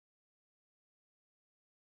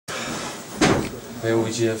Well,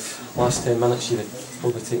 would you have, last 10 minutes you'd have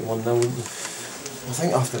probably taken 1-0, wouldn't you? I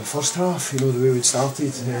think after the first half, the way we'd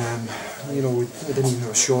started, we didn't even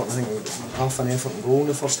have a shot. I think we had half an effort and goal in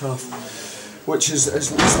the first half, which is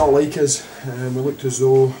not like us. We looked as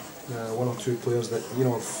though one or two players that,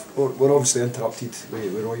 were obviously interrupted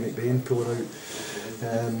with Roy McBain pulling out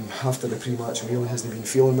after the pre-match meal. He hasn't been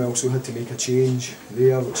feeling well, so we had to make a change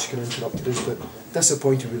there, which kind of interrupted us. But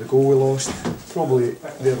disappointed with the goal we lost. Probably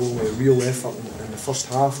their only real effort in the first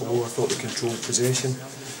half, although I thought they controlled possession.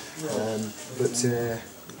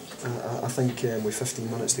 I think with 15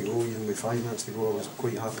 minutes to go, even with 5 minutes to go, I was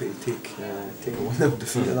quite happy to take a 1-0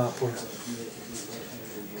 defeat at that point.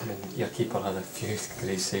 I mean, your keeper had a few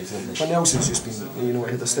great saves, didn't he? But Nelson's just been,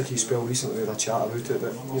 he had a sticky spell recently. We had a chat about it,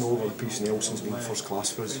 but over the piece, Nelson's been first class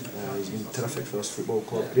for us. He's been terrific for us football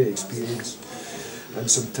club, great experience and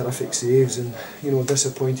some terrific saves, and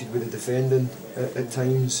disappointed with the defending at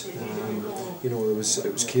times. It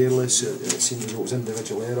was careless. It seemed as though it was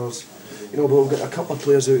individual errors. But we've got a couple of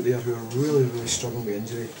players out there who are really struggling with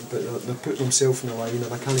injury, but they're putting themselves in the line,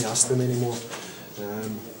 and I can't ask them anymore.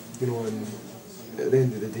 And at the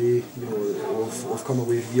end of the day, we've come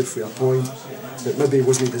away here for a point that maybe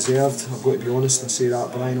wasn't deserved. I've got to be honest and say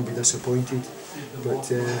that. Brian will be disappointed, but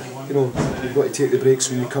you've got to take the breaks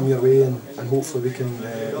when you come your way, and hopefully we can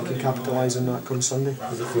capitalise on that come Sunday.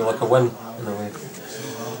 Does it feel like a win in a way?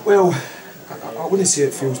 Well, I wouldn't say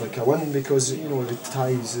it feels like a win, because the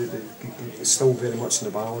ties it's still very much in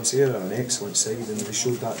the balance. Ayr are an excellent side, and they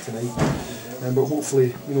showed that tonight. But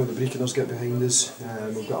hopefully, the Breconners get behind us.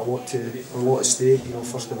 We've got a lot at stake.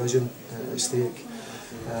 First division at stake.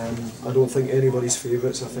 I don't think anybody's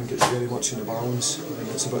favourites. I think it's very much in the balance.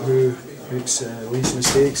 It's about who makes the least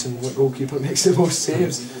mistakes and what goalkeeper makes the most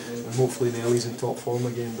saves. And hopefully Nelly's in top form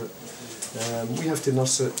again. But we have to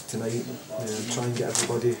nurse it tonight, try and get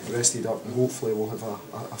everybody rested up, and hopefully we'll have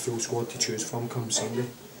a full squad to choose from come Sunday.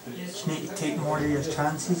 Do you need to take more of your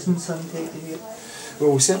chances on Sunday?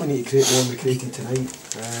 Well, we certainly need to create more than we created tonight,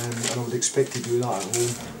 and I would expect to do that at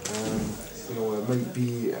home. It might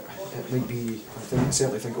be. I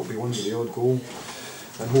certainly think it'll be one with the odd goal,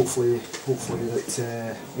 and hopefully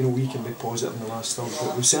that we can be positive in the last third.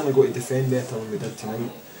 But we've certainly got to defend better than we did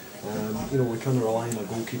tonight. We can't rely on our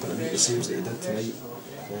goalkeeper to make the saves that he did tonight.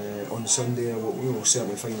 On Sunday, we'll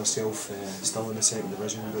certainly find ourselves still in the second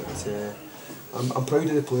division, but I'm proud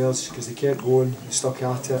of the players because they kept going, they stuck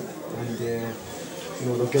at it, and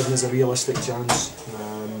they've given us a realistic chance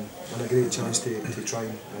and a great chance to try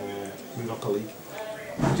and move up a league.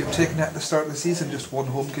 Would you have taken it at the start of the season, just one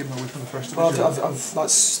home game away from the first division? Well,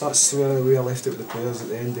 that's the way I left it with the players at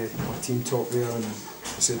the end of my team talk there, and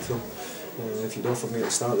I said to them, if you'd offered me at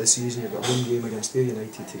the start of the season, you've got a home game against Ayr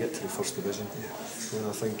United to get to the first division. And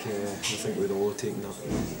I think we'd all have taken that.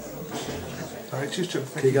 Alright, cheers Jim.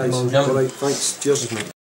 Okay guys, alright, thanks,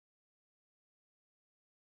 cheers.